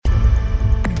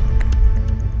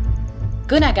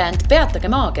Kõnekäänd Peatage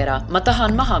maakera, ma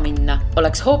tahan maha minna,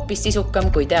 oleks hoopis sisukam,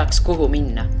 kui teaks, kuhu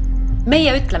minna.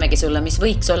 Meie ütlemegi sulle, mis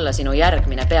võiks olla sinu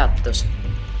järgmine peatus.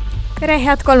 Tere,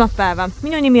 head kolmapäeva!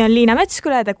 Minu nimi on Liina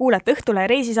Metsküla ja te kuulete Õhtule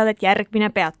reisisaadet Järgmine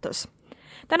peatus.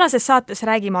 Tänases saates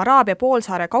räägime Araabia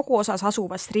poolsaare kaguosas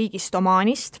asuvast riigist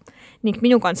Omaanist ning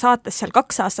minuga on saates seal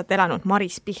 2 aastat elanud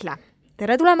Maris Pihle.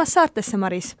 Tere tulemast saatesse,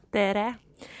 Maris! Tere!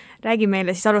 Räägi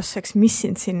meile siis alustuseks, mis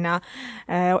sind sinna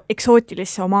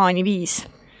eksootilisse Omaani viis?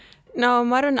 No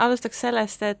ma arvan, alustaks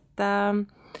sellest, et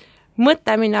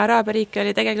mõte minna Araabia riiki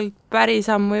oli tegelikult päris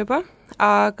ammu juba,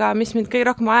 aga mis mind kõige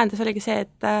rohkem ajendas oligi see,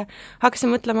 et hakkasin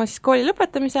mõtlema siis kooli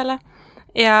lõpetamisele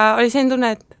ja oli selline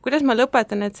tunne, et kuidas ma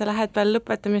lõpetan, et sa lähed peale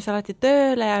lõpetamise alati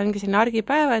tööle ja ongi selline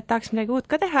argipäeva, et tahaks midagi uut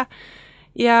ka teha.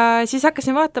 Ja siis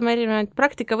hakkasin vaatama erinevaid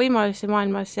praktikavõimalusi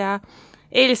maailmas ja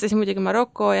eelistasin muidugi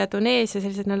Maroko ja Tuneesia,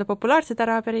 sellised populaarsed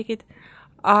Araabia riigid,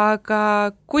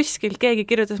 aga kuskil keegi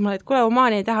kirjutas mulle, et kuule,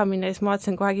 Omaani ei taha minna ja siis ma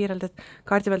vaatasin kohe kiirelt, et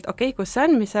kaardi pealt, kus see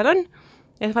on, mis seal on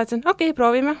ja siis vaatasin,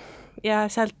 proovime ja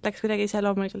sealt läks kuidagi ise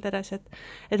loomulikult edasi,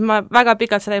 et ma väga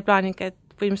pikalt seda ei plaaningi, et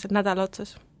põhimõtteliselt nädala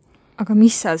otsus. Aga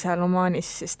mis sa seal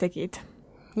Omaanis siis tegid?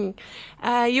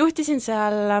 Juhtisin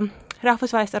seal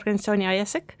rahvusvahelist organisatsiooni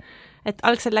ISEC, et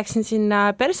algselt läksin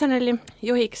sinna personali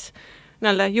juhiks,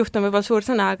 juht on võib-olla suur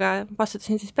sõna, aga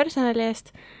vastutasin siis personali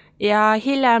eest ja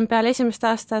hiljem peale esimest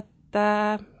aastat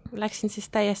läksin siis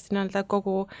täiesti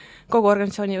kogu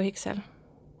organisatsiooni juhiks seal.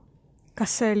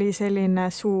 Kas see oli selline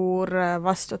suur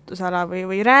vastutusala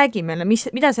või räägi meile,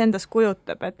 mida see endast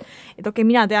kujutab, et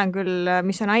mina tean küll,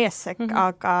 mis on ISEC,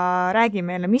 aga räägi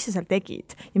meile, mis sa seal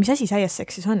tegid ja mis asi see ISEC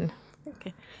siis on?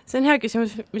 Okay. See on hea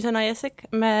küsimus, mis on ISEC.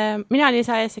 Mina olin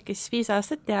ise ISECis 5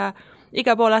 aastat ja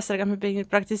iga pool aastaga me pidin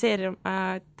praktiseerima,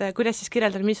 et kuidas siis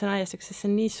kirjeldada, mis on ISEC, sest see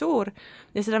on nii suur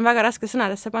ja seda on väga raske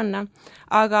sõnadesse panna.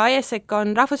 Aga ISEC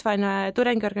on rahvusvaheline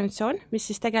tudengiorganisatsioon, mis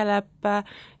siis tegeleb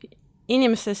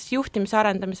inimestest juhtimise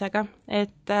arendamisega,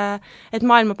 et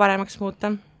maailma paremaks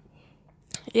muuta.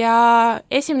 Ja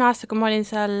esimene aasta, kui ma olin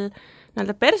seal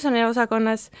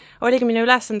personaliosakonnas, oligi minu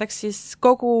ülesandeks siis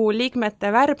kogu liikmete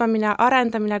värbamine,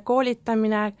 arendamine,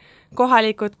 koolitamine,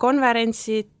 kohalikud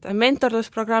konverentsid,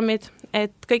 mentorlusprogrammid,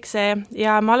 et kõik see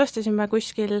ja me alustasime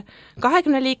kuskil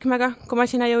 20 liikmega, kui ma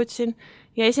sinna jõudsin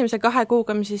ja esimese 2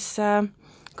 kuuga me siis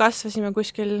kasvasime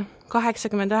kuskil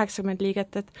 80-90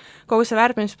 liiget, et kogu see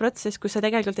värbamisprotsess, kus sa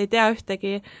tegelikult ei tea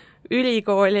ühtegi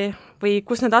ülikooli või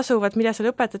kus nad asuvad, mida seal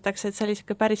õpetatakse, et see oli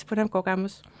siuke päris põnev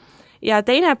kogemus. Ja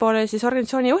teine pool oli siis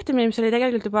organisatsiooni juhtimine, mis oli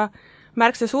tegelikult juba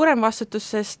märksa suurem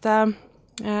vastutus, sest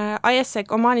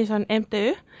ISEC Omaanis on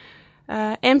MTÜ,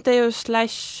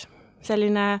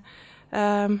 MTÜ/selline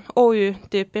OÜ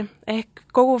tüüpi, ehk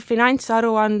kogu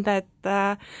finantsaruanded,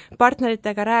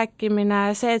 partneritega rääkimine,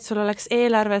 see, et sul oleks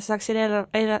eelarve, sa saaksid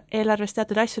eelarvest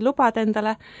teatud asju lubada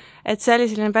endale, et see oli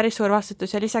selline päris suur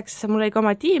vastutus ja lisaks mul oli ka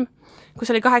oma tiim, kus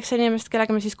oli 8 inimest,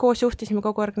 kellega me siis koos juhtisime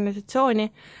kogu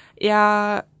organisatsiooni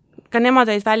ja ka nemad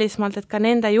olid välismaalt, et ka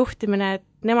nende juhtimine, et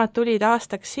nemad tulid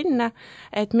aastaks sinna,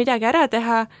 et midagi ära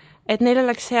teha, et neil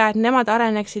oleks hea, et nemad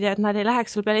areneksid ja et nad ei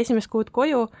läheks sul peale esimest kuud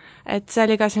koju, et see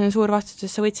oli ka selline suur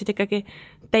vastutus, sa võtsid ikkagi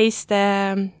teiste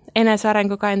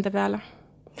enesearenguga enda peale.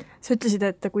 Sa ütlesid,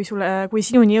 et kui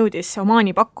sinuni jõudis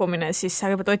Omaani pakkumine, siis sa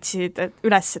juba otsisid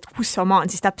üles, et kus see Omaan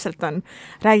siis täpselt on.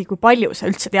 Räägi, kui palju sa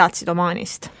üldse teadsid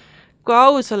Omaanist? Kui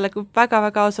aus olla, kui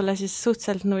väga-väga aus olla, siis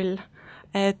suhteliselt 0.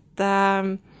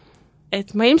 Et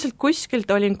ma ilmselt kuskilt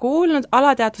olin kuulnud,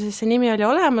 alateadvuses see nimi oli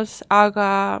olemas,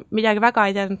 aga midagi väga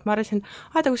ei teadnud. Ma arvasin,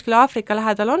 ta kuskil Aafrika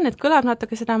lähedal on, et kõlab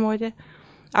natuke sedamoodi.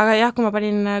 Aga jah, kui ma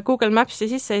panin Google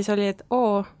Mapsi sisse, siis oli, et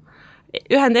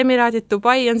Ühendemiraadid,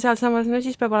 Dubai on seal samas, no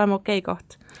siis peab olema okei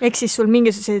koht. Ehk siis sul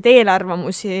mingisuguseid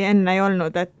eelarvamusi enne ei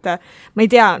olnud, et ma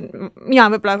ei tea, mina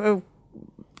võib-olla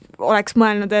oleks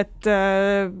mõelnud, et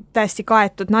täiesti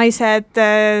kaetud naised,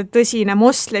 tõsine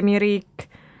moslemiriik,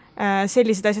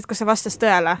 sellised asjad, kas see vastas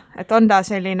tõele, et on ta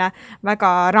selline väga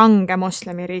range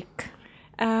moslemiriik?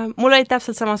 Mul olid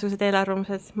täpselt samasugused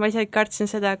eelarvamused. Ma isegi kartsin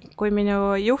seda, kui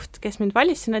minu juht, kes mind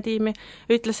valis sinna tiimi,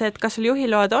 ütles, et kas sul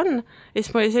juhiload on, ja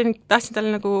siis ma tahtsin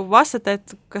talle vastata,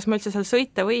 et kas ma üldse seal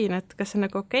sõita võin, et kas see on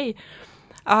okei.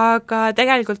 Aga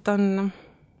tegelikult on,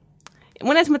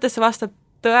 mõnes mõttes see vastab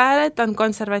tõele, et on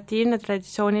konservatiivne,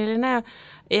 traditsiooniline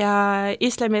ja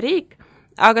islamiriik,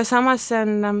 aga samas see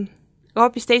on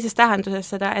hoopis teises tähenduses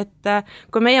seda, et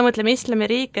kui meie mõtleme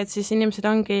islamiriik, et siis inimesed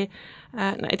ongi,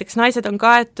 näiteks naised on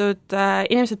kaetud,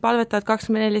 inimesed palvetavad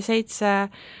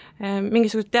 24/7,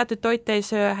 mingisugused teatud toite ei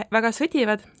söö, väga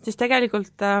sõdivad, siis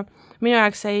tegelikult minu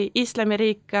jaoks sai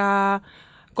islamiriik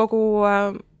kogu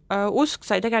usk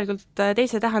sai tegelikult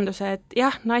teise tähenduse, et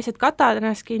jah, naised katavad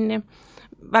ennast kinni,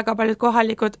 väga paljud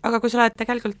kohalikud, aga kui sa oled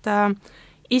tegelikult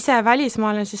ise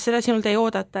välismaalane, siis seda sinult ei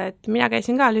oodata, et mina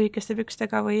käisin ka lühikeste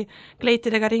pükstega või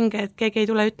kleitidega ringi, et keegi ei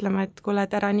tule ütlema, et kuule,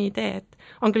 et ära nii tee, et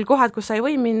on küll kohad, kus sa ei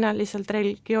või minna lihtsalt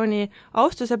religiooni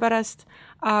austuse pärast,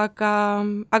 aga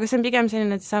see on pigem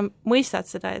selline, et sa mõistad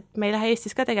seda, et me ei lähe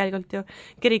Eestis ka tegelikult ju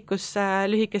kirikus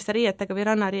lühikeste riietega või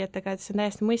rannariietega, et see on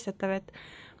täiesti mõistetav, et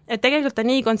tegelikult ta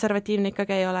nii konservatiivne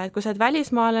ikkagi ei ole, et kui sa oled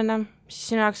välismaalane, siis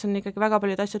sinu jaoks on ikkagi väga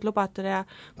paljud asjad lubatud ja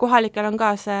kohalikel on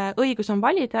ka see õigus on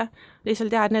valida,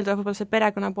 lihtsalt et neil tuleb võib-olla see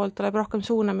perekonna poolt tuleb rohkem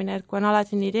suunamine, et kui on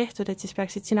alati nii tehtud, et siis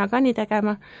peaksid sina ka nii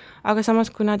tegema, aga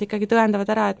samas, kui nad ikkagi tõendavad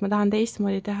ära, et ma tahan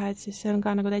teistmoodi teha, et siis see on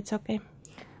ka nagu täitsa okei.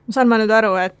 Saan ma nüüd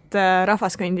aru, et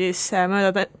rahvas kõndis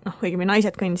mööda, õigemini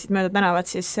naised kõndisid mööda tänavat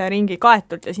siis ringi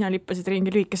kaetult ja sina lippasid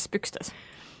ringi lühikeses pükstes?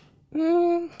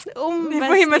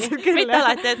 Põhimõtteliselt küll, mitte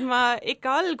alati, et ma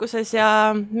ikka alguses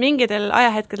ja mingitel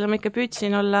ajahetkedel ma ikka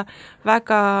püüdsin olla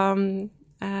väga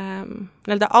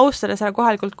austada seda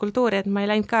kohalikult kultuuri, et ma ei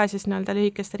läinud ka siis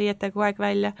lühikeste riietega kogu aeg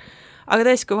välja. Aga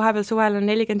tõesti, kui vahepeal suvel on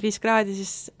 45 kraadi,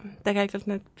 siis tegelikult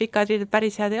need pikad riided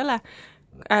päris head ei ole.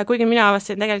 Kuigi mina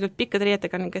avastasin tegelikult pikkade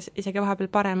riietega on isegi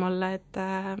vahepeal parem olla, et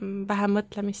vähem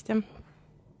mõtlemist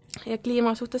ja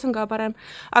kliima suhtes on ka parem.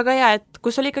 Aga et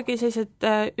kus oli ikkagi sellised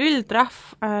üldrahv,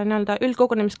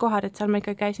 üldkogunemiskohad, et seal ma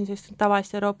ikka käisin sellist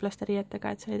tavaliste eurooplaste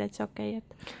riietega, et see oli täitsa okei.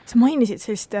 Sa mainisid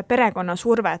sellist perekonna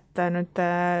survet nüüd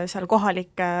seal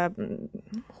kohalike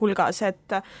hulgas,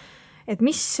 et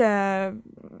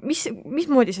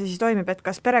mismoodi see siis toimib, et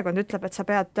kas perekond ütleb, et sa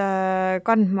pead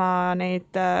kandma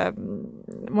neid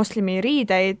moslemi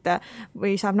riideid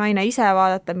või saab naine ise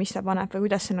vaadata, mis ta paneb või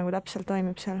kuidas see nagu täpselt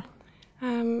toimib seal?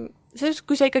 Selles,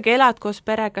 kui sa ikkagi elad koos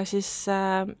perega, siis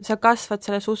sa kasvad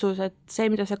selles usus, et see,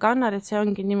 mida sa kannad, et see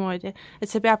ongi niimoodi,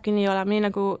 et see peabki nii olema, nii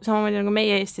nagu samamoodi nagu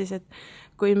meie Eestis, et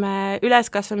kui me üles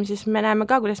kasvame, siis me näeme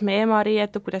ka, kuidas meie ema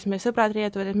riietub, kuidas meie sõbrad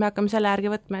rietuvad, et me hakkame selle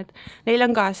järgi võtma, et neil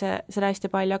on ka seda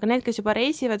hästi palju, aga need, kes juba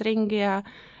reisivad ringi ja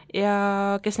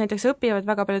kes näiteks õpivad,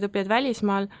 väga paljud õpivad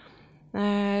välismaal,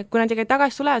 kui nad ikkagi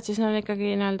tagasi tulevad, siis on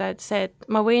ikkagi et see, et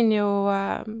ma võin ju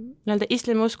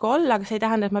islami usku olla, aga see ei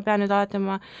tähenda, et ma pean nüüd alati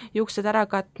oma juuksed ära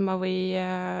katma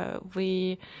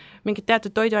või mingid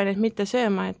teatud toiduaineid mitte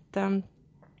sööma,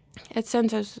 et see on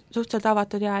see suhteliselt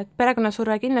avatud ja et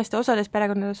perekonnasurve kindlasti osades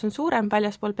perekonnades on suurem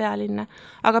väljaspool pealinna,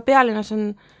 aga pealinnas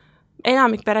on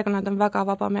enamik perekonnad on väga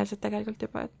vabameelsed tegelikult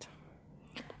juba, et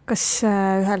kas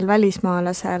ühel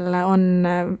välismaalasel on,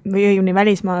 või õigemini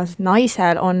välismaalasel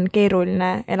naisel on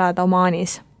keeruline elada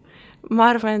Omaanis? Ma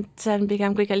arvan, et see on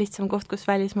pigem kõige lihtsam koht, kus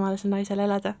välismaalasel naisel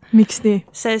elada. Miks nii?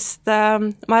 Sest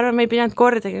ma arvan, ma ei pidanud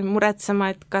kordagi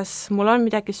muretsema, et kas mul on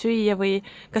midagi süüa või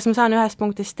kas ma saan ühest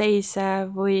punktist teise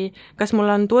või kas mul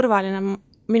on turvaline.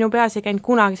 Minu peas ei käinud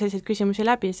kunagi selliseid küsimusi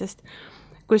läbi, sest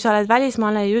kui sa oled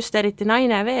välismaalane ja just eriti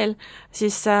naine veel,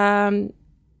 siis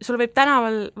sul võib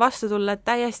tänaval vastu tulla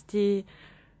täiesti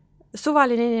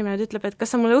suvaline inimene, et ütleb, et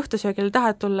kas sa mulle õhtusöögil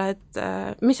tahad tulla, et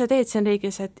mis sa teed siin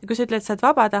riigis, et kui sa ütled, et sa oled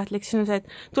vabatahtlik, siis on see, et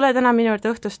tule täna minu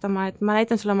juurde õhtustama, et ma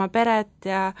näitan sulle oma peret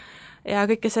ja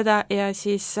kõike seda ja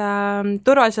siis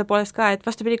turvalisuse poolest ka, et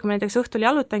vastupidi, kui ma näiteks õhtul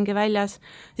jalutangi väljas,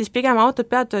 siis pigem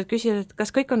autod peatuvad, küsivad, et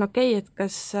kas kõik on okei, et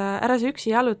kas ära sa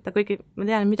üksi jaluta, kuigi ma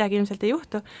tean, et midagi ilmselt ei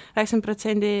juhtu,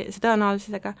 90%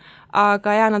 tõenäosusega,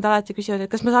 aga nad alati küsivad,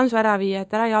 et kas ma saan su ära viia,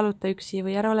 et ära jaluta üksi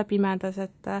või ära ole pimedas,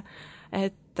 et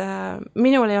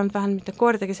minul ei olnud vähemalt mitte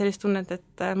kordagi sellist tunnet,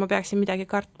 et ma peaksin midagi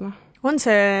kartma. On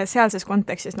see sealses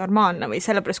kontekstis normaalne või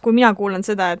sellepärast, kui mina kuulan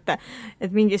seda,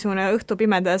 et mingisugune õhtu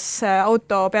pimedas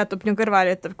auto peatub minu kõrval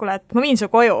ja ütleb, kuule, et ma viin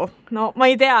su koju, no ma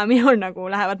ei tea, minul nagu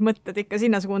lähevad mõtted ikka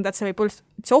sinna suunda, et see võib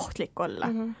üldse ohtlik olla.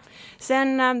 See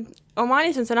on,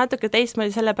 Omaanis on see natuke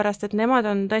teistmoodi sellepärast, et nemad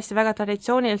on tõesti väga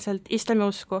traditsiooniliselt islami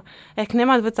usku, ehk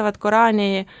nemad võtavad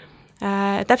Koraani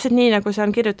täpselt nii, nagu see on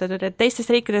kirjutatud, et teistes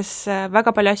riikides väga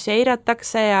palju asju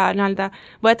eiratakse ja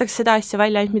võetakse seda asja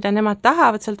välja, mida nemad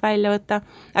tahavad sealt välja võtta,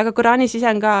 aga Koraanis ise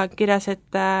on ka kirjas, et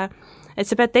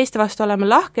sa pead teiste vastu olema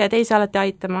lahke ja teisi alati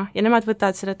aitama ja nemad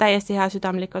võtavad seda täiesti hea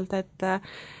südamlikult, et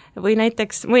või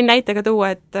näiteks, võin näitega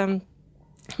tuua, et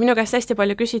minu käest hästi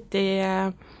palju küsiti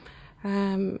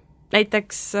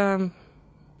näiteks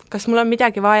kas mul on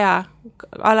midagi vaja,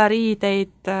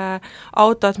 alariideid,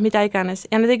 autot, mida iganes,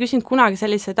 ja nad ei küsinud kunagi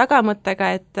sellise tagamõttega,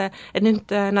 et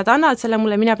nüüd nad annavad selle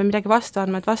mulle, mina pean midagi vastu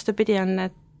andma, et vastupidi on,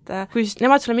 et kui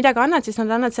nemad sulle midagi annavad, siis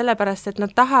nad annavad sellepärast, et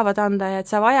nad tahavad anda ja et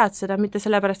sa vajad seda, mitte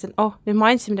sellepärast, et nüüd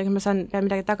ma andsin midagi, ma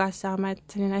pean midagi tagasi saama, et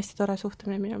selline hästi tore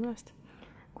suhtumine minu meelest.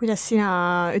 Kuidas sina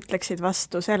ütleksid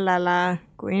vastu sellele,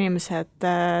 kui inimesed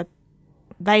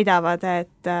väidavad,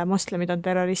 et moslemid on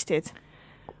terroristid?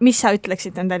 Mis sa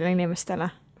ütleksid nendele inimestele?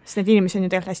 Sest neid inimesi on ju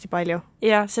tegelikult hästi palju.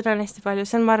 Jah, seda on hästi palju,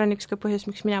 see on, ma arvan, üks ka põhjus,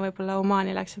 miks mina võib-olla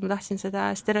Omaani läks, et ma tahtsin seda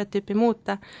stereotüüpi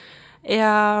muuta.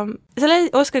 Ja selle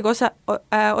ei oskagi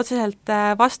otseselt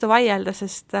vastu vaielda,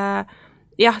 sest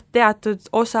jah,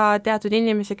 teatud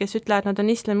inimesi, kes ütlevad, nad on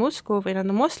islami usku või nad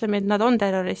on moslemid, nad on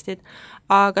terroristid,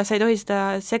 aga sa ei tohi seda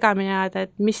segamini ajada,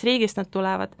 et mis riigist nad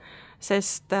tulevad,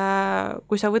 sest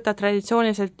kui sa võtad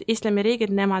traditsiooniliselt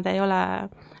islamiriigid, nemad ei ole,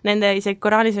 nende isegi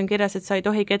Koraanis on kirjas, et sa ei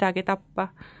tohi kedagi tappa.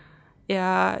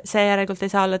 Ja see järelikult ei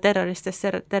saa olla terrorist,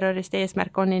 sest terroristi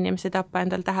eesmärk on inimesi tappa,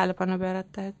 endal tähelepanu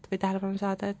pöörata või tähelepanu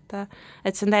saada,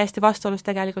 et see on täiesti vastuolus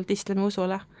tegelikult islami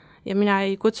usule. Ja mina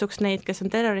ei kutsuks neid, kes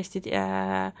on terroristid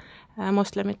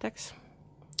moslemiteks.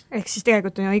 Ehk siis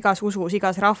tegelikult on ju igas usus,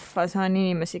 igas rahvas on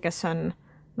inimesi, kes on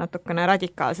natukene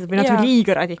radikaalsed või natuke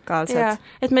liiga radikaalsed. Ja.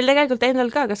 Et meil tegelikult endal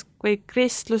ka, kas või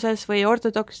kristluses või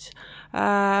ortodoks,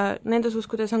 nendes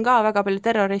uskudes on ka väga palju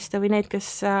terroriste või neid,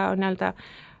 kes on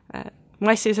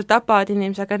massiliselt tapavad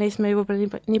inimesi, aga neist me juba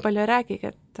nii palju ei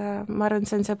räägigi, et ma arvan,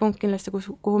 see on see punkt kindlasti,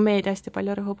 kuhu meedia hästi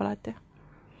palju rõhub alati.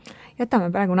 Jätame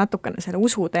praegu natukene selle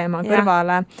usu teema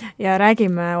kõrvale ja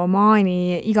räägime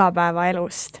Omaani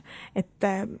igapäevaelust. Et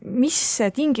mis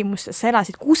tingimustes sa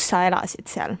elasid, kus sa elasid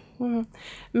seal?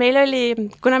 Meil oli,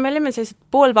 kuna me olime sellised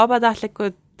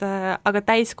poolvabatahtlikud, aga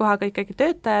täiskohaga ikkagi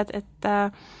töötajad, et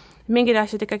mingid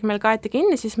asjad ikkagi meil kaeti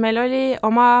kinni, siis meil oli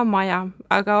oma maja,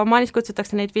 aga Omaanis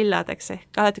kutsutakse neid villadeks,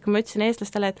 ehk alati, kui ma ütlesin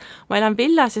eestlastele, et ma elan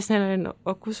villa, siis neil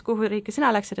oli, kuhu riiki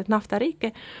sina läksid, et nafta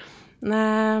riiki.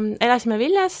 Elasime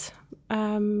villas,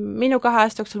 minu 2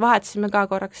 aasta jooksul vahetasime ka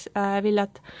korraks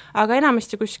villat, aga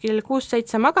enamasti kuskil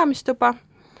 6-7 magamistuba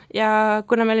ja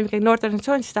kuna me olime ikkagi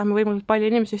noorteorganisatsioon, siis tahame võimalikult palju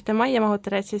inimesi ühte majja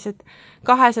mahutada, et siis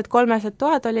 200-300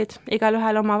 toad olid, igal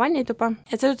ühel oma vannituba,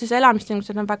 et selles suhtes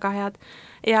elamistingimused on väga head.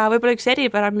 Ja võib-olla üks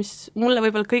eripära, mis mulle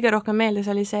võib-olla kõige rohkem meeldis,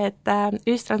 oli see, et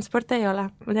ühistransport ei ole.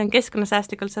 Ma tean,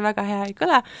 keskkonnasäästlikult see väga hea ei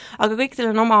kõla, aga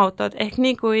kõikidel on oma autod, ehk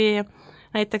nii kui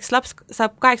näiteks laps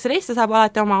saab 18 ja saab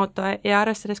alati oma auto ja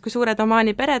arvestades, kui suured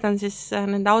Omaani pered on, siis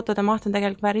nende autode maht on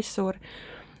tegelikult päris suur.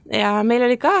 Ja meil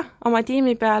oli ka oma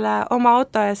tiimi peale oma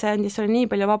auto ja see andis sulle nii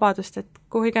palju vabadust, et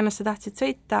kuhu iganes sa tahtsid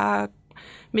sõita,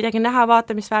 midagi näha,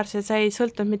 vaatamisväärselt, sa ei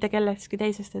sõltunud mitte kellestki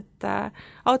teisest, et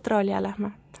autorooli ja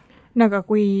lähme. No aga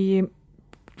kui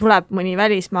tuleb mõni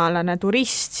välismaalane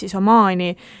turist siis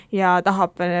Omaani ja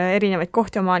tahab erinevaid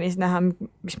kohti Omaanis näha,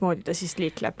 mismoodi ta siis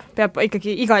liikleb? Peab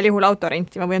ikkagi igal juhul auto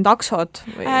rentima või on taksod?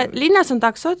 Või... Linnas on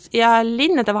taksod ja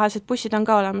linnade vahelised bussid on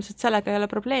ka olemas, et sellega ei ole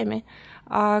probleemi.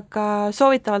 Aga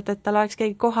soovitavalt, et tal oleks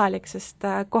keegi kohalik, sest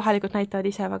kohalikud näitavad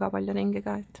ise väga palju ringi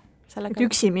ka, et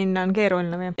üksi minna on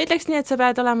keeruline või? Ütleks nii, et sa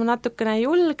pead olema natukene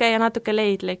julge ja natuke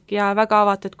leidlik ja väga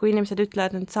avatud, kui inimesed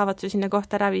ütlevad, et saavad su sinna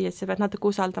kohta ära viia, et sa pead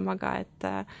natuke usaldama ka,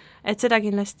 et seda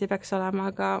kindlasti peaks olema,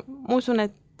 aga ma usun,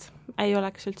 et ei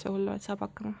oleks üldse hullu, et saab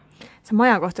hakkama. Sa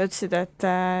maja kohta ütlesid,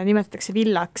 et nimetatakse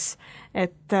villaks,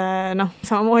 et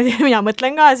samamoodi mina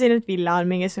mõtlen ka siin, et villa on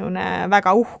mingisugune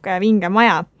väga uhke vinge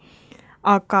maja,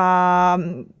 aga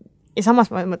ja samas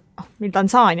meil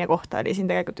Tansaania kohta oli siin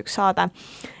tegelikult üks saade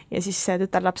ja siis see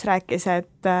tütarlaps rääkis,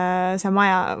 et see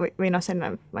maja või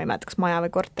selline, ma ei mäleta, kas maja või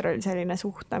korter oli selline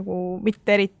suht nagu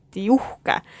mitte eriti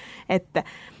uhke, et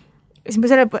siis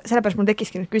sellepärast mul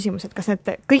tekiski nüüd küsimus, et kas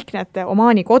kõik need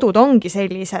Omaani kodud ongi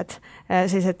sellised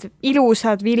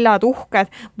ilusad, villad,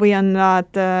 uhked või on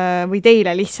nad, või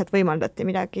teile lihtsalt võimaldati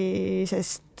midagi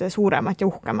sellist suuremat ja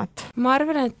uhkemat? Ma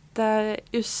arvan, et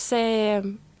just see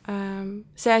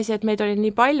asi, et meid oli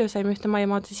nii palju, saime ühte majja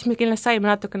maada, siis me kindlasti saime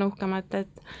natukene uhkemat,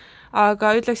 aga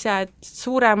ütleks et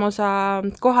suurem osa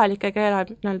kohalikega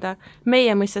elab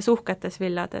meie mõistes uhketes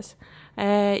villades.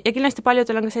 Ja kindlasti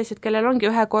paljudel on ka sellised, kellel ongi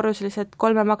ühekorruselised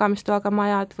 3 magamistoaga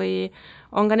majad või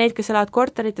on ka neid, kes elavad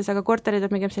korterites, aga korterid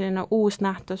on pigem selline uus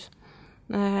nähtus.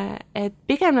 Et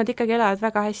pigem nad ikkagi elavad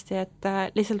väga hästi, et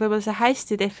lihtsalt võib-olla see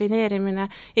hästi defineerimine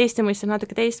Eesti mõistes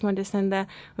natuke teistmoodi, sest nende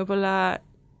võib-olla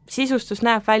sisustus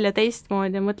näeb välja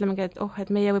teistmoodi ja mõtlemegi,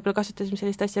 et meie võib-olla kasutasime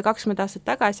sellist asja 20 aastat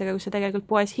tagasi, aga kui sa tegelikult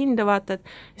poes hindu vaatad,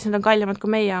 siis nad on kallimad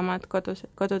kui meie omad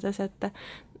kodudes, et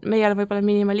meie oleme võib-olla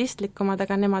minimalistlikumad,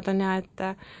 aga nemad on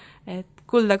et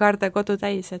kulda karda kodu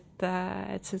täis, et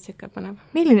see on siuke põnev.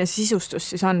 Milline sisustus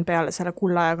siis on peale selle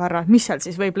kulla ja karra? Mis seal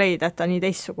siis võib leida, et ta nii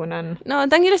teistsugune on? No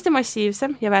ta on kindlasti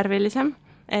massiivsem ja värvilisem.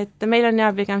 Et meil on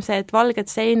pigem see, et valged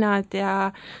seinad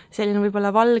ja selline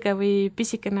võib-olla valge või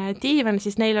pisikene diivan,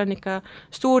 siis neil on ikka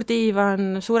suur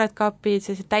diivan, suured kapid,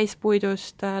 sellised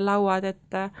täispuidust lauad,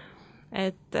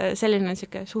 et selline on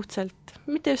siuke suhteliselt,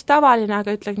 mitte just tavaline,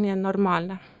 aga ütleks nii, on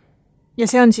normaalne. Ja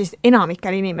see on siis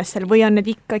enamikel inimestel või on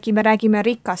need ikkagi, me räägime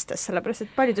rikastest, sellepärast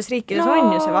et paljudes riikides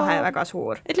on ju see vahe väga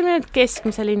suur? Ütleme, et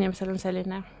keskmisel inimesel on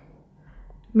selline.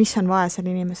 mis on vaesel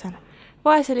inimesel?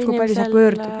 Vaesel kui palju sa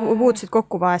puutusid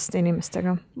kokku vaeste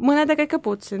inimestega? Mõnedega ikka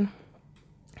puutusin.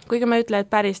 Kuigi ma ei ütle, et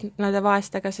päris nende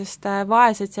vaestega, sest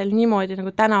vaesed seal niimoodi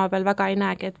nagu tänava peal väga ei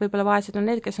näegi, et võib-olla vaesed on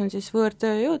need, kes on siis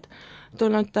võõrtööjõud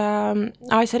tulnud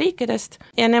Aasia riikidest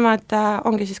ja nemad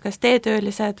ongi siis kas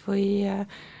teetöölised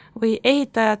või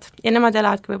ehitajad ja nemad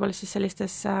elavadki võib-olla siis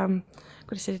sellistes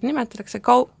kuidas sellised nimetatakse,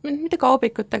 mitte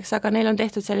kaubikuteks, aga neil on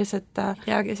tehtud sellised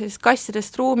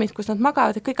kassidest ruumid, kus nad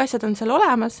magavad, et kõik asjad on seal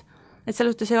olemas, et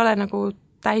selles suhtes ei ole nagu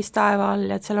täis taeva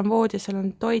all ja et seal on voodi, seal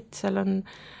on toit, seal on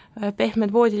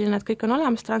pehmed voodilinnad, kõik on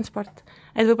olemas, transport,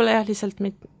 et võib-olla jah, lihtsalt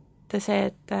mitte see,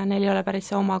 et neil ei ole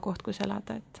päris see oma koht, kus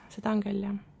elada, et seda on küll,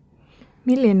 jah.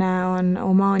 Milline on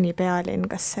Omaani pealinn,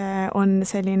 kas see on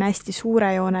selline hästi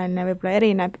suurejooneline, võib-olla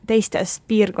erineb teistest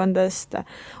piirkondadest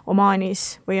Omaanis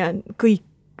või on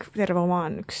kõik terve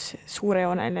Omaan üks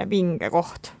suurejooneline vinge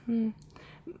koht?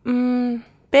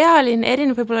 Pealinn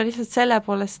erineb võib-olla lihtsalt selle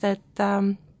poolest, et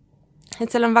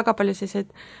seal on väga palju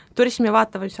selliseid turismi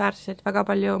vaatavusväärsuseid, väga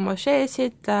palju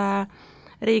mošeesid,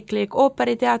 riiklik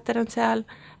ooperiteater on seal,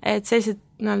 et sellised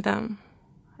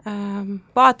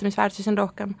vaatamisväärsusi on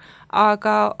rohkem.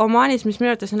 Aga Omaanis, mis minu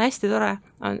arvates on hästi tore,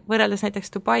 on võrreldes näiteks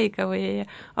Dubaiga või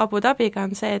Abu Dhabiga,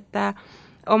 on see,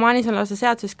 et Omaanis on lausa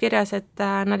seaduses kirjas, et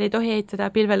nad ei tohi ehitada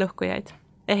pilvelõhkujaid.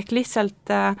 Ehk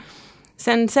lihtsalt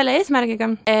see on selle eesmärgiga,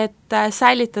 et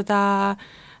säilitada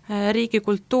riigi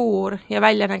kultuur ja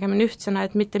väljanägemine ühtsena,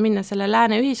 et mitte minna selle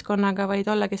lääne ühiskonnaga, vaid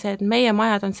ollagi see, et meie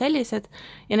majad on sellised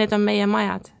ja need on meie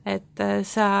majad. Et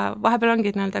sa vahepeal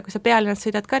ongi kui sa pealinnas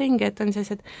sõidad ka ringi, et on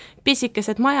sellised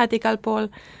pisikesed majad igal pool,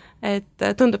 et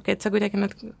tundubki, et sa kuidagi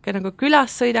nagu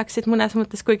külas sõidaksid mõnes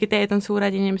mõttes, kuigi teed on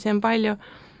suured, inimesi on palju,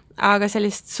 aga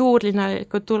sellist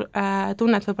suurlinnalikku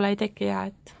tunnet võib-olla ei teki ja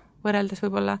et võrreldes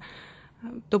võib-olla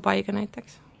Dubaiga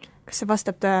näiteks. Kas see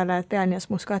vastab tõele, et pealinnas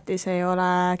Muscatis ei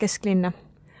ole kesklinna?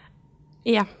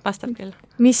 Jah, vastab küll.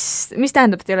 Mis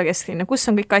tähendab, et ei ole kesklinna? Kus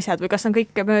on kõik asjad või kas on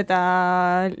kõik mööda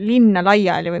linna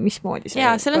laiali või mismoodi see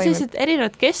seal on sellised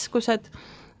erinevad keskused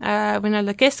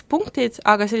või keskpunktid,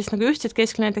 aga sellist nagu ühtset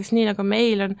kesklinna näiteks nii nagu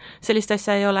meil on, sellist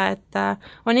asja ei ole, et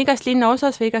on igas linna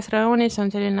osas või igas rajoonis on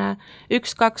selline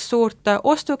 1-2 suurt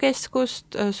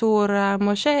ostukeskust, suur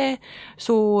mošee,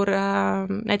 suur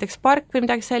näiteks park või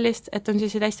midagi sellist, et on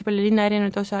selliseid hästi palju linna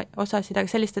erinevaid osasid, aga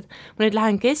sellist, et ma nüüd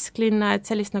lähen kesklinna, et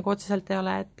sellist nagu otseselt ei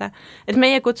ole, et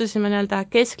meie kutsusime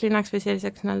kesklinnaks või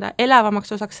selliseks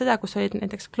elavamaks osaks seda, kus olid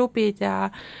näiteks klubid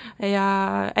ja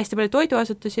hästi palju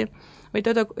toiduasutusi või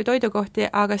toidukohti,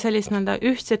 aga sellist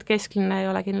ühtset kesklinna ei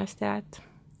ole kindlasti et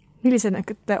millised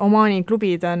need Omaani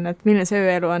klubid on, et milline see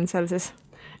ööelu on seal siis?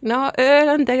 No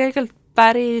ööl on tegelikult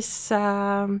päris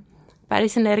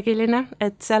energiline,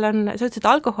 et seal on, sa ütlesid,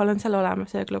 alkohol on seal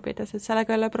olemas ööklubides, et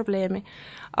sellega ei ole probleemi,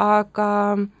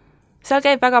 aga seal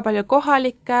käib väga palju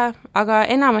kohalikke, aga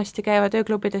enamasti käivad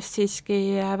ööklubidest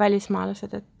siiski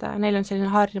välismaalased, et neil on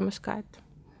selline harjumus ka, et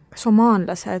kas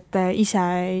omaanlased ise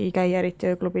ei käi eriti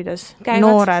ööklubides? Käivad.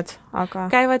 Noored, aga...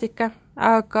 Käivad ikka,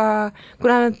 aga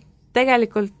kuna nad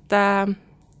tegelikult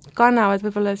kannavad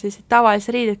võib-olla siis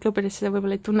tavalisi riideid klubides, seda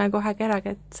võib-olla ei tunne kohe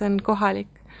kedagi, et see on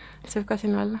kohalik. See võib ka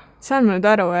siin olla. Saan ma nüüd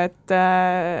aru, et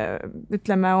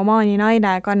ütleme, Omaani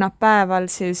naine kannab päeval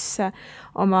siis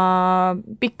oma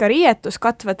pikka riietus,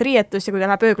 katvat riietus ja kui ta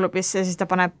läheb ööklubisse, siis ta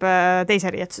paneb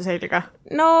teise riietuse selga.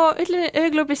 No ütleme,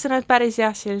 ööklubisse nad päris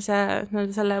jah,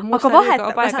 selle musta rüüga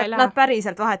paega ei lähe. Nad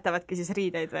päriselt vahetavadki siis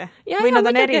riideid või? Või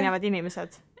nad on erinevad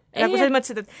inimesed? Nagu sa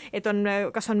mõtlesid, et on,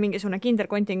 kas on mingisugune kindel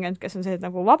kontingent, kes on sellised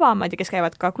nagu vabamad ja kes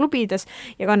käivad ka klubides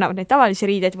ja kannavad neid tavalisi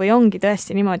riideid või ongi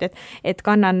tõesti niimoodi, et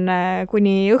kannan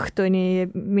kuni õhtuni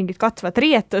mingit katvat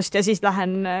riietust ja siis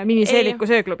lähen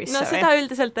miniseelikus ööklubisse? No seda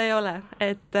üldiselt ei ole,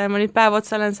 et ma nüüd päev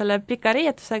otsa olen selle pika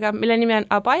riietusega, mille nimi on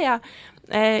abaya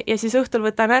ja siis õhtul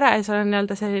võtan ära ja see on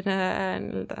selline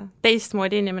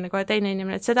teistmoodi inimene, kohe teine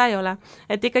inimene, et seda ei ole.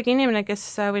 Et ikkagi inimene, kes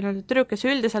või tüdruk, kes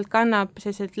üldiselt kannab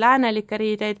selliseid läänelikke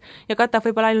riideid ja katab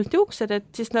võib-olla ainult juuksed, et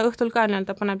siis ta õhtul ka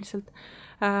paneb lihtsalt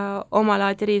oma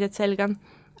laadi riided selga.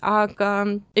 Aga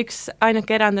üks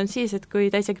ainuke erand on siis, et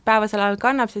kui ta isegi päevasel ajal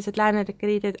kannab sellised läänelikke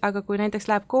riideid, aga kui näiteks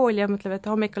läheb kooli ja mõtleb, et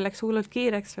hommikul läks hullult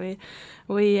kiireks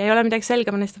või ei ole midagi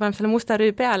selga, siis ta paneb selle musta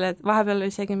rüü peale, et vahepeal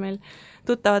isegi meil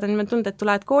tuttavad on niimoodi tunda, et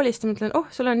tulevad koolist ja mõtlen,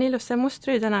 sul on nii ilus see must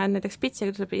rüü täna, et näiteks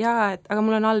pitsiga tuleb, aga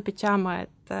mul on all pidžaama,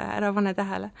 et ära pane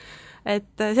tähele.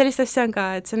 Et sellist asja on ka,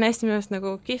 et see on hästi minu arust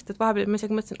nagu kihvt, et vahepeal ma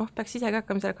isegi mõtlesin, peaks ise ka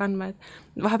hakkama seda kandma,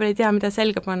 et vahepeal ei tea, mida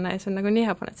selga panna ja see on nagu nii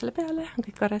hea, paned selle peale ja on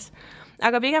kõik korras.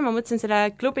 Aga pigem ma mõtlesin selle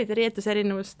klubide riietuse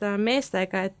erinevust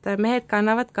meestega, et mehed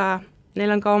kannavad ka,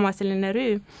 neil on ka oma selline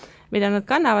rüü, mida nad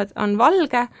kannavad, on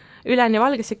valge, üleni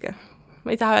valge siuke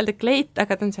ma ei taha öelda kleit,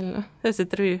 aga ta on selline,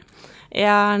 sellised rüü.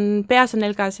 Ja peas on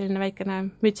neil ka selline väikene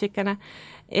mütsikene.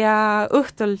 Ja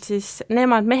õhtul siis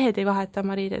nemad, mehed ei vaheta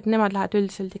oma riided, nemad lähevad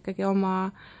üldiselt ikkagi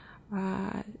oma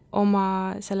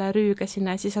selle rüüga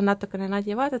sinna ja siis on natukene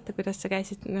nadi vaadata, kuidas sa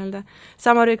käisid nii-öelda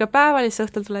sama rüüga päeval, siis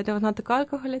õhtul tulevad jõuad natuke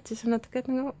alkoholit, siis on natuke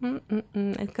nagu,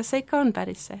 et kas see ikka on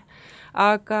päris see.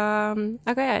 Aga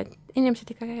jah, et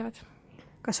inimesed ikka käivad.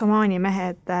 Kas Omaani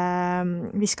mehed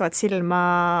viskavad silma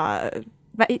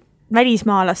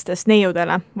välismaalastest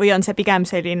neiudele või on see pigem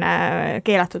selline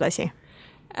keelatud asi?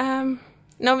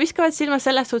 No viskavad silma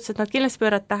selles suhtes, et nad kindlasti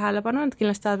pööravad tähelepanu, nad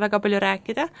kindlasti tahavad väga palju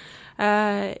rääkida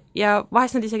ja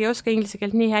vahest nad isegi ei oska inglise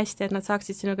keelt nii hästi, et nad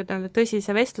saaksid sinuga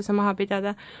tõsise vestluse maha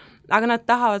pidada, aga nad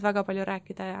tahavad väga palju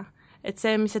rääkida ja et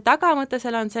see, mis see tagamõte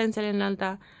seal on, see on selline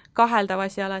nii-öelda kaheldav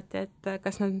asi alati, et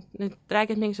kas nad nüüd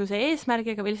räägivad mingisuguse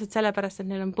eesmärgiga või lihtsalt sellepärast,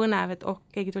 et neil on põnev, et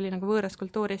keegi tuli nagu võõrast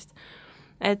kultuurist.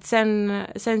 Et see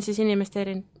on siis inimeste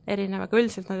erinev, aga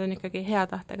üldiselt nad on ikkagi hea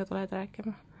tahtega tulevad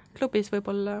rääkima. Klubis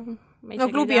võib-olla no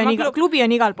klubi on igal pool. Klubi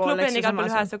on igal pool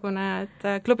ühesugune, et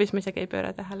klubis ma isegi ei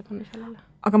pööra tähelepanu sellele.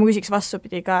 Aga ma küsiks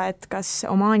vastupidi ka, et kas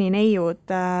Omaani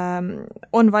neiud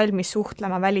on valmis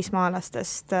suhtlema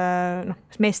välismaalastest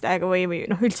meestega või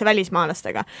üldse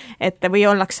välismaalastega, et või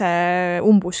ollakse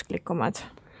umbusklikumad?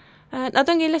 Nad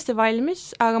on kindlasti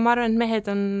valmis, aga ma arvan, et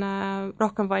mehed on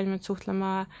rohkem valmis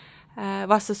suhtlema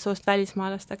vastassoost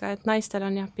välismaalastega, et naistel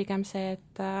on jah pigem see,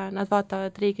 et nad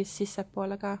vaatavad riigis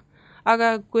sissepoole ka.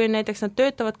 Aga kui näiteks nad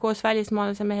töötavad koos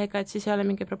välismaalase mehega, et siis ei ole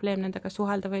mingi probleem nendega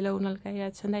suhelda või lõunal käia,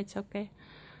 et see on täitsa okei.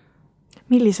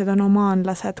 Millised on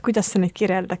omaanlased, kuidas sa neid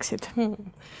kirjeldaksid?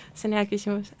 See on hea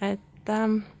küsimus, et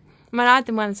ma olen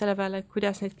alati mõelnud selle peale, et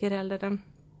kuidas neid kirjeldada.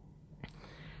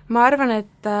 Ma arvan,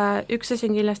 et üks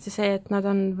asi on kindlasti see, et nad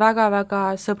on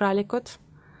väga-väga sõbralikud.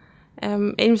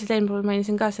 Ilmselt eelmine pool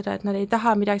mainisin ka seda, et nad ei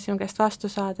taha midagi sinu käest vastu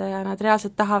saada ja nad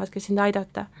reaalselt tahavadki sind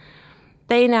aidata.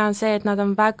 Teine on see, et nad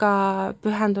on väga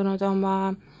pühendunud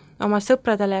oma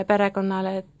sõpradele ja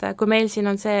perekonnale, et kui meil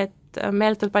siin on see, et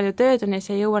meeletult palju tööd on ja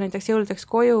see ei jõua näiteks jõuludeks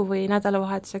koju või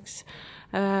nädalavahetuseks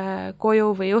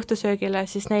koju või õhtusöögile,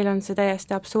 siis neil on see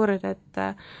täiesti absurd,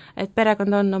 et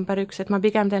perekond on number 1, et ma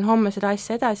pigem teen homme seda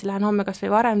asja edasi, lähen homme kas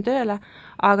või varem tööle,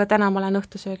 aga täna ma lähen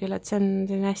õhtusöögile, et see on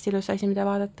selline hästi ilus asi, mida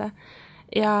vaadata.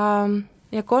 Ja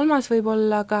kolmas võib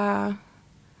olla ka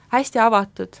hästi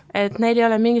avatud, et neil ei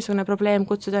ole mingisugune probleem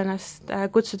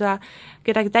kutsuda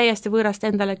kedagi täiesti võõrast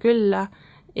endale külla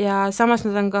ja samas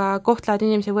nad on ka kohtlevad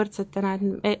inimesi võrdsetena,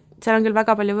 et seal on küll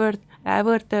väga palju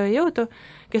võõrtööjõudu,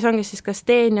 kes ongi siis kas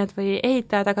teenijad või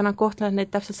ehitajad, aga nad kohtlevad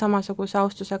neid täpselt samasuguse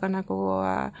austusega nagu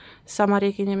sama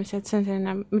riigi inimesi, et see on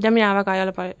selline, mida mina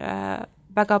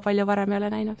väga palju varem ei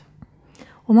ole näinud.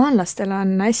 Omaanlastel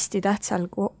on hästi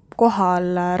tähtsal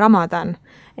kohal Ramadan,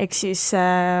 ehk siis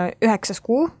 9.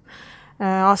 kuu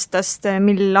aastast,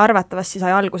 mil arvatavasti sai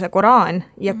alguse Koraan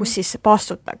ja kus siis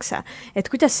paastutakse. Et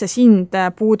kuidas see sind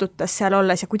puudutas seal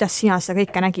olles ja kuidas sina seda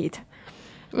kõike nägid?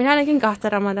 Mina nägin 2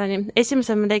 Ramadani.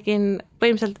 Esimesel ma tegin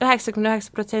põhimõtteliselt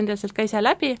 99% ka ise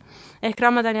läbi, ehk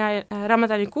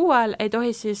Ramadani kuu ajal ei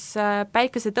tohi siis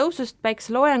päikese tõusust,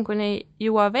 päikese loojanguni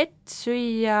juua vett,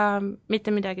 süüa, mitte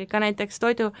midagi, ka näiteks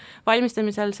toidu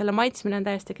valmistamisel selle maitsmine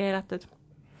on täiesti keelatud.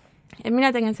 Ja mina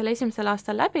tegin selle esimesel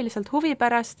aastal läbi lihtsalt huvi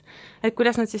pärast, et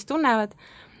kuidas nad siis tunnevad.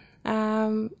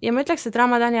 Ja ma ütleks, et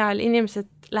Ramadani ajal inimesed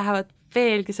lähevad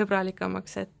veelgi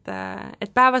sõbralikumaks,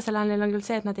 et päevasel ajal neil on küll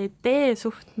see, et nad ei tee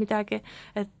suht midagi,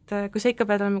 et kui sa ikka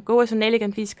pead olema, kui õues on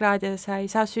 45 kraadi ja sa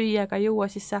ei saa süüa ega juua,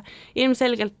 siis sa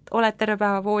ilmselgelt oled terve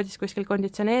päeva voodis kuskil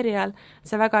konditsioneeri all,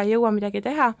 sa väga ei jõua midagi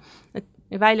teha, et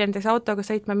välja näiteks autoga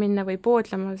sõitma minna või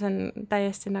poodlema, see on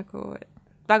täiesti nagu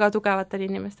väga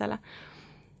tugevatele inimestele.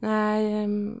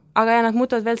 Aga ja nad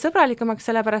muutuvad veel sõbralikumaks,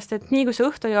 sellepärast et nii kui see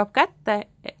õhtu jõuab kätte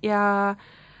ja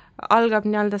algab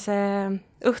nii-öelda see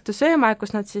õhtu sööma,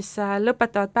 kus nad siis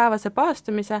lõpetavad päevase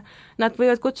paastumise, nad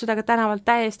võivad kutsuda ka tänavalt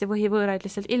täiesti võhivõõraid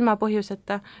lihtsalt ilma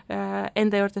põhjuseta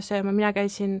enda juurde sööma. Mina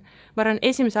käisin, ma arvan,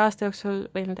 esimese aasta jooksul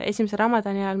või esimese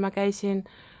Ramadani ajal ma käisin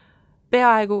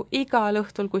peaaegu igal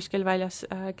õhtul kuskil väljas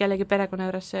kellegi perekonna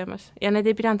juures söömas ja need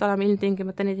ei pidanud olema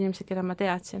ilmtingimata need inimesed, keda ma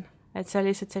teadsin. Et see on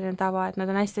lihtsalt selline tava, et nad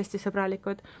on hästi-hästi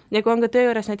sõbralikud. Ja kui on ka töö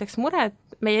juures näiteks mure,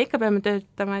 et meie ikka peame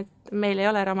töötama, et meil ei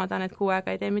ole Ramadan, et 6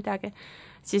 aega ei tee midagi,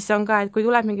 siis on ka, et kui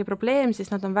tuleb mingi probleem,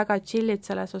 siis nad on väga chillid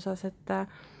selles osas,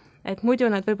 et muidu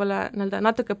nad võib-olla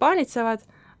natuke paanitsevad,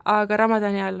 aga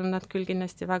Ramadani ajal on nad küll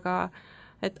kindlasti väga,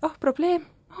 et probleem,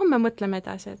 homme mõtleme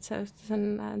edasi, et see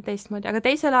on teistmoodi. Aga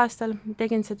teisel aastal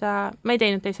tegin seda, ma ei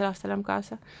teinud teisel aastal enam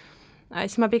kaasa,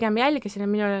 siis ma pigem jälgisin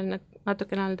ja minul oli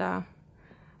natuke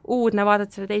uudne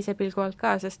vaadata selle teise pilgu alt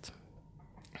ka, sest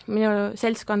minu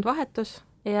seltskond vahetus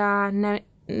ja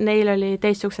neil oli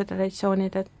teistsugused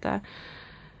traditsioonid,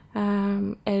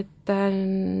 et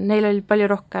neil oli palju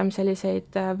rohkem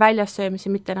selliseid väljas söömisi,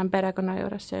 mitte enam perekonna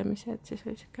juures söömisi, et siis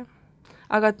oli siuke.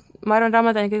 Aga ma arvan,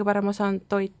 Ramadani kõige parem osa on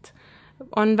toit.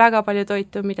 On väga palju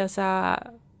toitu, mida sa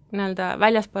nii-öelda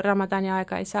väljaspool Ramadani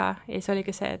aega ei saa ja see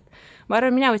oligi see, et ma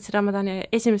arvan, mina võtsin Ramadani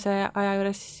esimese aja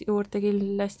juures juurde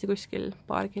kindlasti kuskil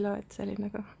paar kilo, et see oli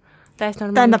nagu täiesti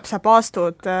normaalne. Tähendab, sa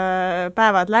paastud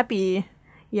päevad läbi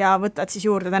ja võtad siis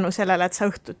juurde tänu sellele, et sa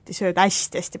õhtuti sööd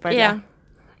hästi-hästi palju. Yeah.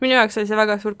 Minu jaoks oli see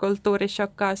väga suur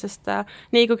kultuurishokk ka, sest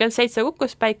nii kui kell 7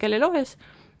 kukkus, päike oli loes,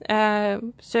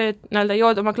 sööd,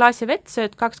 jood oma klaasi vett,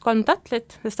 sööd 2-3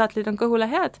 tatlit, sest tatlid on kõhule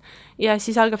head, ja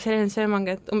siis algab selline söömang,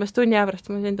 et umbes tunni aja pärast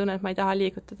ma selline tunne, et ma ei taha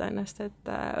liigutada ennast,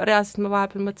 et reaalselt ma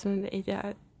vahepeal mõtlesin, et ei tea,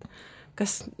 et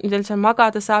kas nüüd üldse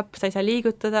magada saab, sa ei saa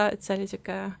liigutada, et see oli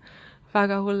siuke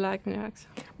väga hull aeg minu jaoks.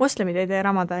 Moslemid ei tee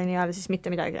Ramadani ajal siis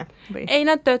mitte midagi? Või? Ei,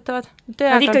 nad töötavad.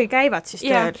 Nad ikkagi käivad siis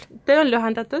tööl? Töö on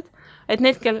lühendatud, et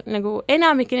need, kel nagu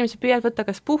enamik inimesi püüavad võtta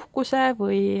kas puhkuse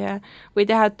või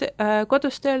teha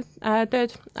kodus tööd,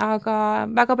 aga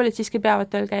väga paljud siiski peavad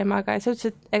tööl käima, aga see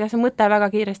ütles, et ega see mõte väga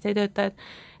kiiresti ei tööta,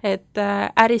 et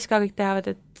äris ka kõik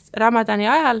teavad, et Ramadani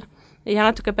ajal ja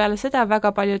natuke peale seda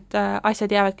väga paljud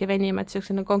asjad jäävadki venima, et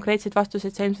sellised konkreetseid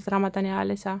vastuseid sa ilmselt Ramadani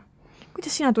ajal ei saa.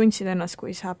 Kuidas sina tundsid ennast,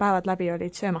 kui sa päevad läbi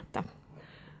olid söömata?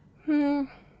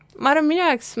 Ma arvan, minu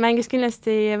jaoks mängis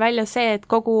kindlasti välja see, et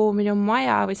kogu minu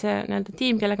maja või see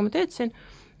tiim, kellega ma töötasin,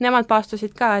 nemad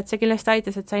paastusid ka, et see kindlasti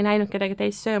aitas, et sa ei näinud kedagi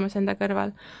teist söömas enda kõrval.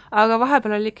 Aga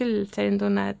vahepeal oli küll selline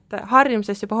tunne, et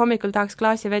harjumusest juba hommikul tahaks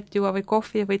klaasi vett juua või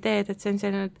kohvi või teed, et see on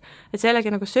selline, et see ei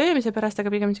olegi nagu söömise pärast, aga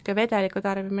pigem niisugune vedeliku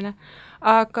tarbimine.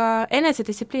 Aga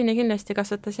enesedistsipliini kindlasti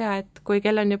kasvatas et kui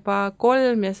kell on juba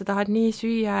 3 ja sa tahad nii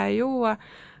süüa ja juua,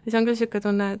 siis on küll niisugune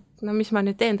tunne, et no mis ma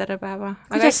nüüd teen terve päeva.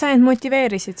 Kuidas sa end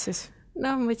motiveerisid siis?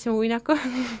 No, ma võtsin uinaku,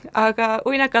 aga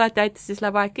uinak alati aitas siis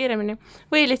läheb aeg kiiremini.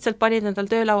 Või lihtsalt panid endal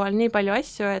töölaual nii palju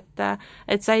asju,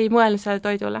 et sa ei mõelnud selle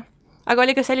toidule. Aga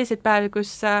oli ka selliseid päevi,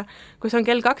 kus on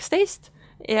kell 12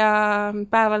 ja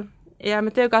päeval ja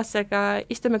me töökaaslasega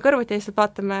istume kõrvuti ja lihtsalt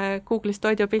vaatame Google'is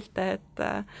toidupilte, et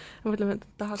mõtleme, et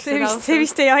tahaks see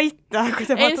vist ei aita, kui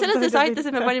te vaatate toidupilte. Selles aitas,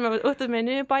 et me panime õhtud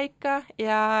menüü paika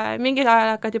ja mingil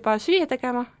ajal hakkad juba süüa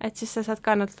tegema, et siis sa saad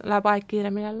ka, läheb aeg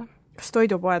kiiremini jälle. Kas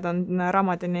toidupoed on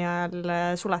Ramadani ajal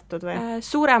suletud või?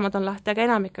 Suuremad on lahti, aga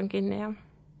enamik on kinni, jah.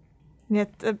 Nii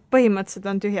et põhimõtteliselt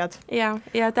on tühjad?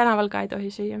 Ja tänaval ka ei tohi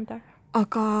süüa midagi.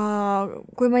 Aga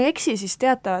kui ma ei eksi, siis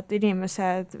teatavad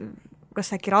inimesed,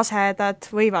 kas äkki rasedad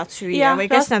võivad süüa või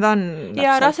kes need on?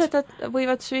 Ja rasedad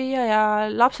võivad süüa ja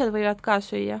lapsed võivad ka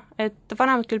süüa. Et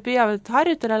vanemad küll püüavad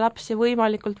harjutada lapsi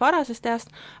võimalikult varasest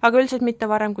east, aga üldiselt mitte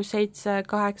varem kui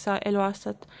 7-8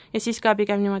 eluaastat. Ja siis ka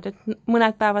pigem niimoodi, et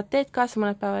mõned päevad teed kaasa,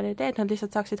 mõned päevad ei teed, nad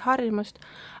lihtsalt saaksid harjumust.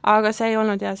 Aga see ei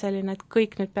olnud selline, et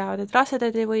kõik nüüd peavad, et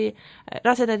rasedad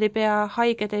ei pea,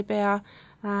 haiged ei pea,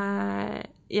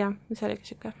 ja see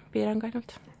oligi siuke piirang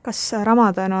ainult. Kas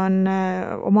Ramadan on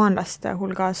omaanlaste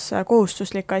hulgas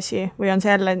kohustuslik asi või on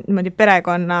see jälle niimoodi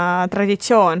perekonna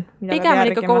traditsioon? Pigem on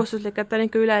ikka kohustuslik, et on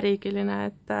ikka üleriigiline,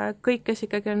 et kõik, kes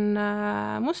ikkagi on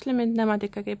muslimid, nemad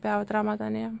ikkagi peavad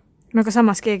Ramadani. No aga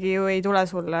samas keegi ju ei tule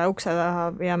sulle ukse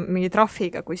taha ja mingi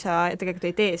trahviga, kui sa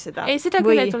tegelikult ei tee seda. Ei, seda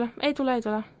küll ei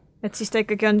tule. Et siis ta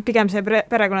ikkagi on pigem see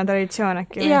perekonna traditsioon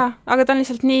äkki? Jaa, aga ta on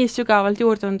lihtsalt nii sügavalt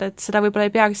juurdunud, et seda võib-olla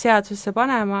ei peaks seadusesse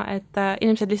panema, et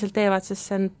inimesed lihtsalt teevad, sest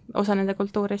see on osa nende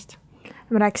kultuurist.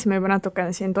 Me rääkisime juba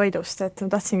natukene siin toidust, et ma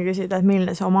tahtsingi küsida, et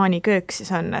milline see Omaani köök siis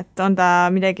on, et on ta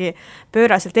midagi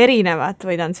pööraselt erinevat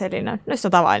või ta on selline,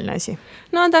 üsna tavaline asi?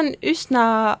 No ta on üsna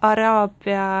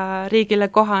Araabia riigile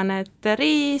kohane, et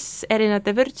riis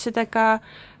erinevate vürtsidega,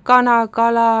 kana,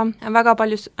 kala, väga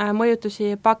palju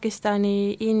mõjutusi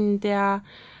Pakistani, India,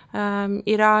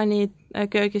 Iraani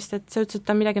köögist, et see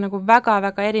üldse midagi nagu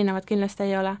väga-väga erinevat kindlasti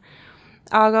ei ole.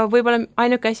 Aga võib-olla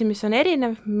ainuke asi, mis on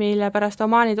erinev, mille pärast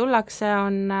Omaani tullakse,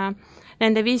 on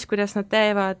nende viis, kuidas nad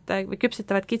teevad või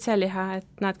küpsetavad kitseliha,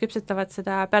 et nad küpsetavad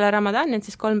seda peale Ramadani, et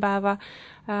siis 3 päeva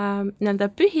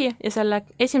pühi ja selle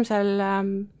esimesel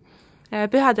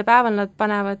pühade päeval nad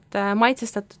panevad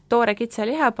maitsestatud toore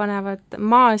kitseliha, panevad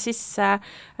maa sisse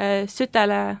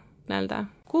sütele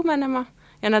kuumenema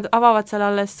ja nad avavad seal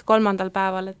alles 3.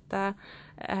 päeval, et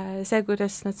see,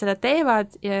 kuidas nad seda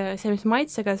teevad ja see, mis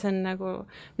maitsega, see on nagu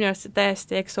minu arust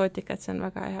täiesti eksootika, et see on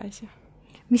väga hea asi.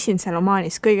 Mis siin seal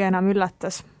Omaanis kõige enam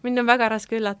üllatas? Mind on väga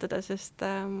raske üllatada, sest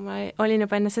ma olin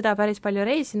juba enne seda päris palju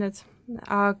reisinud,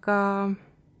 aga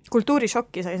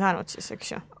kultuurishokki sa ei saanud siis,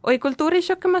 eks ju?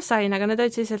 Kultuurishokke ma sain, aga need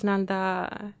olid sellised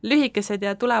lühikesed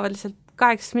ja tulevad lihtsalt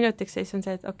 8 minutiks ja siis on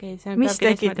see, et okei, see mis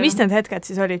need hetked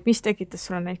siis olid, mis tekitas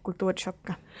sulle neid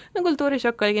kultuurishokke? No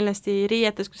kultuurishokk oli kindlasti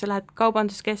riietus, kui sa lähed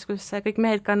kaubanduskeskusesse, kõik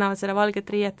mehed kannavad seda valget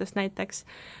riietust näiteks,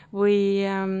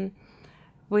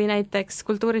 või näiteks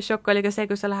kultuurishokk oli ka see,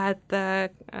 kui sa lähed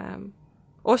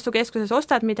ostukeskuses,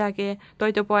 ostad midagi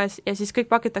toidupoes ja siis kõik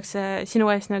pakitakse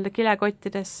sinu ees nii-öelda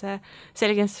kilekottidesse,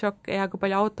 selgimisšokk ja kui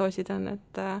palju autosid on,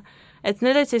 et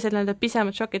need olid sellised nii-öelda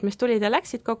pisemad šokid, mis tulid ja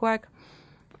läksid kogu aeg,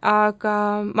 aga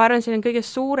ma arvan, selline kõige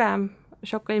suurem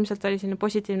šokk ilmselt oli selline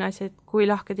positiivne asi, et kui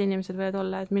lahked inimesed võivad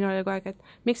olla, et minul oli kogu aeg,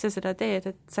 et miks sa seda teed,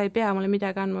 et sa ei pea mulle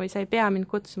midagi andma või sa ei pea mind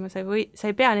kutsuma, sa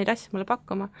ei pea neid asju mulle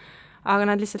pakkuma, aga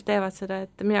nad lihtsalt teevad seda,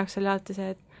 et minu jaoks oli alati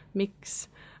see, et miks,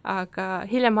 aga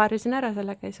hiljem ma harjusin ära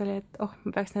sellega ja siis oli, et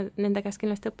ma peaks nende käest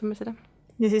kindlasti õppima seda.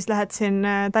 Ja siis lähed siin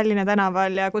Tallinna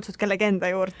tänaval ja kutsud kellegi enda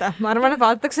juurde. Ma arvan, et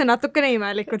vaadatakse natukene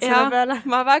imelikult selle peale.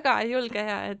 Ma väga ei julge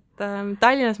et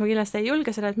Tallinnas ma kindlasti ei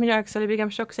julge seda, et minu jaoks oli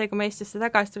pigem šokk see, kui ma Eestisse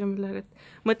tagasi tulin,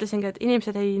 mõtlesingi, et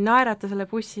inimesed ei naerata selle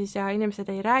bussis ja inimesed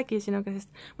ei räägi sinuga, sest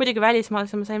muidugi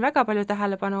välismaalase ma sain väga palju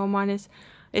tähelepanu Omaanis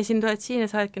ja siin tuled siin ja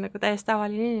sa oledki nagu täiesti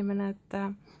tavaline inimene,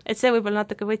 et see võib-olla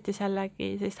natuke võttis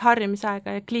jällegi sellist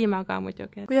harjumisaega ja kliima ka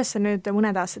muidugi. Kuidas sa nüüd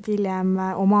mõned aastad hiljem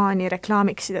Omaani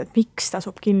reklaamiksid, et miks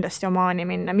tasub kindlasti Omaani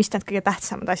minna, mis need kõige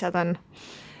tähtsamad asjad on?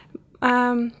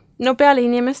 No peale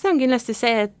inimeste on kindlasti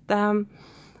see,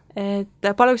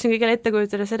 et paluksin kõigile ette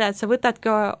kujutada seda, et sa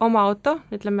võtadki oma auto,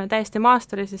 ütleme täiesti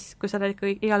maasturi, siis kui sa tahad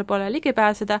ikka igale poole ligi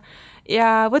pääseda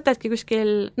ja võtadki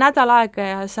kuskil nädal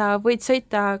aega ja sa võid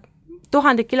sõita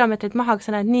 1000 kilomeetrit maha, kui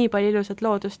sa näed nii palju ilusat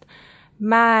loodust,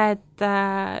 mäed,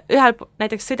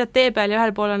 näiteks sõidad tee peal ja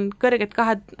ühel pool on kõrged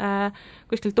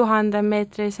kuskil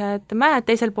 1000-meetrised mäed,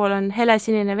 teisel pool on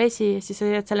helesinine vesi, siis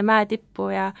sõidad selle mäe tippu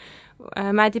ja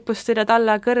mäe tipust sõidad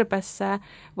alla kõrbesse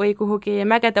või kuhugi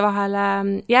mägede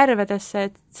vahele järvedesse,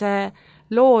 et see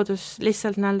loodus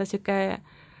lihtsalt näelda niisugune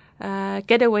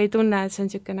getaway tunne, et see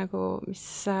on niisugune nagu, mis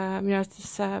minu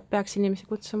arvates peaks inimesi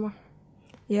kutsuma.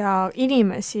 Ja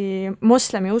inimesi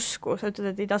moslemi usku, sa ütled,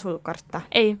 et ei tasu karta?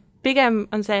 Ei. Pigem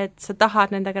on see, et sa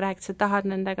tahad nendega rääkida, sa tahad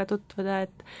nendega tutvuda,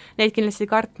 et neid kindlasti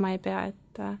kartma ei pea,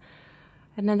 et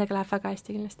nendega läheb väga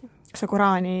hästi kindlasti. Kas sa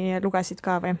Koraani lugesid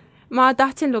ka või? Ma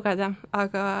tahtsin lugeda,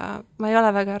 aga ma ei ole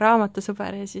väga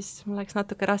raamatusõber ja siis mul läks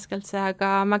natuke raskelt see,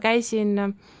 aga ma käisin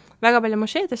väga palju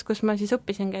mošeedes, kus ma siis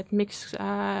õppisingi, et miks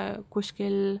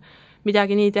kuskil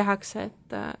midagi nii tehakse,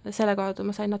 et selle kaudu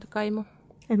ma sain natuke aimu.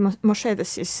 Et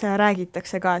mošeedes siis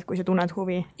räägitakse ka, et kui sa tunned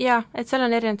huvi? Jaa, et seal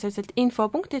on erinevad sellised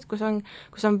infopunktid, kus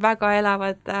on väga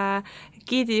elavad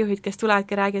giidijuhid, kes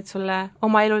tulevadki, räägid sulle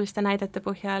oma eluliste näidete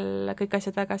põhjal kõik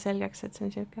asjad väga selgeks, et see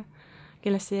on niisugune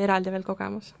kindlasti eraldi veel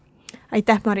kogemus.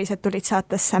 Aitäh, Maris, et tulid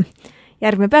saatesse.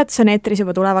 Järgmine peatus on eetris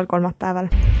juba tuleval kolmapäeval.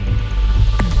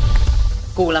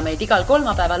 Kuula meid igal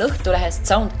kolmapäeval Õhtulehest,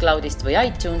 SoundCloudist või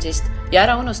iTunesist ja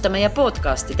ära unusta meie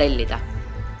podcasti tellida.